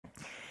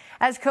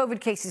As COVID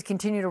cases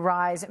continue to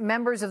rise,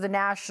 members of the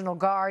National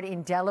Guard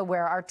in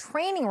Delaware are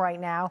training right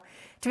now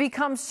to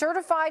become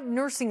certified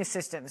nursing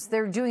assistants.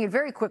 They're doing it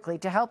very quickly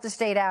to help the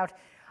state out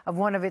of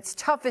one of its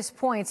toughest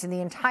points in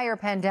the entire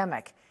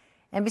pandemic.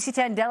 NBC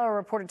 10 Delaware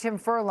reporter Tim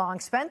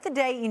Furlong spent the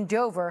day in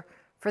Dover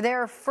for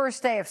their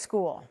first day of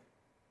school.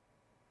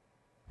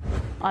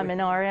 I'm an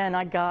RN,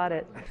 I got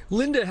it.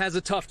 Linda has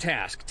a tough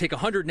task. Take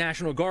 100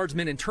 National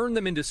Guardsmen and turn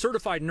them into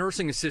certified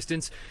nursing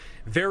assistants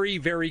very,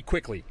 very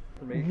quickly.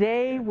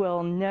 They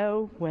will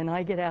know when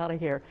I get out of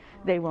here.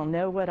 They will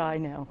know what I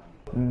know.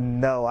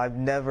 No, I've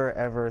never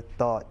ever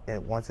thought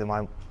once in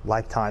my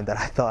lifetime that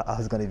I thought I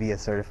was going to be a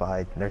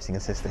certified nursing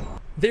assistant.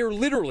 They're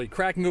literally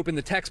cracking open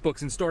the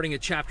textbooks and starting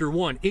at Chapter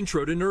 1,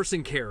 Intro to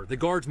Nursing Care. The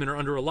Guardsmen are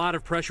under a lot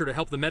of pressure to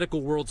help the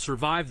medical world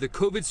survive the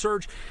COVID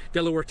surge.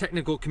 Delaware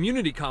Technical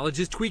Community College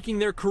is tweaking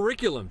their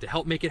curriculum to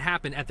help make it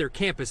happen at their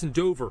campus in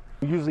Dover.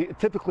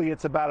 Typically,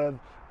 it's about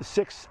a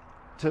 6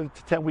 to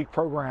 10 week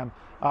program.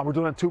 We're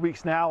doing it 2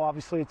 weeks now.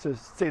 Obviously, it's a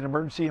state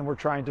emergency, and we're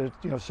trying to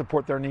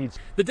support their needs.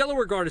 The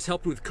Delaware Guard has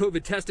helped with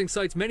COVID testing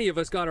sites. Many of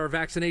us got our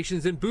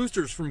vaccinations and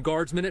boosters from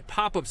Guardsmen at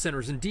pop-up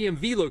centers and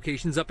DMV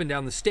locations up and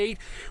down the state.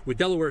 With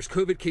Delaware's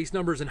COVID case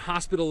numbers and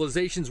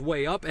hospitalizations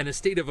way up and a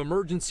state of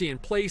emergency in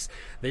place,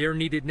 they are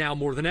needed now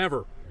more than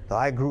ever. So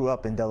I grew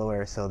up in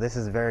Delaware, so this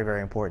is very,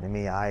 very important to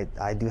me.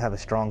 I do have a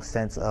strong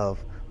sense of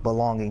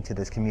belonging to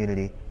this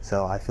community,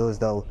 so I feel as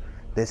though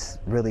this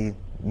really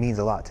means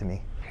a lot to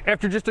me.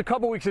 After just a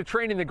couple weeks of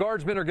training, the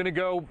Guardsmen are going to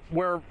go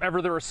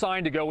wherever they're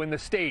assigned to go in the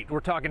state.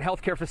 We're talking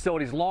healthcare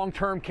facilities,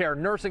 long-term care,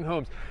 nursing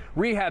homes,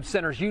 rehab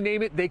centers, you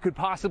name it, they could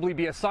possibly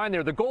be assigned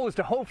there. The goal is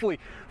to hopefully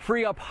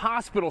free up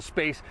hospital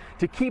space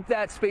to keep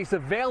that space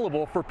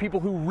available for people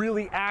who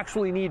really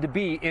actually need to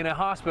be in a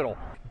hospital.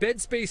 Bed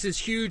space is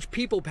huge,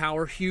 people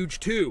power huge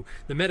too.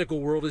 The medical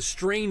world is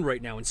strained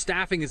right now, and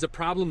staffing is a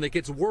problem that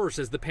gets worse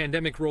as the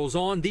pandemic rolls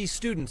on. These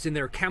students in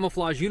their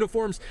camouflage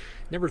uniforms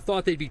never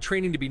thought they'd be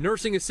training to be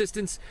nursing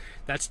assistants.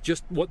 That's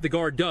just what the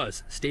Guard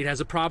does. State has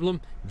a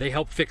problem, they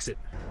help fix it.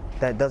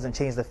 That doesn't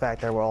change the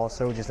fact that we're all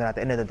soldiers, and at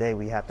the end of the day,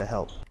 we have to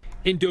help.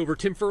 In Dover,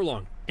 Tim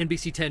Furlong,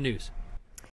 NBC 10 News.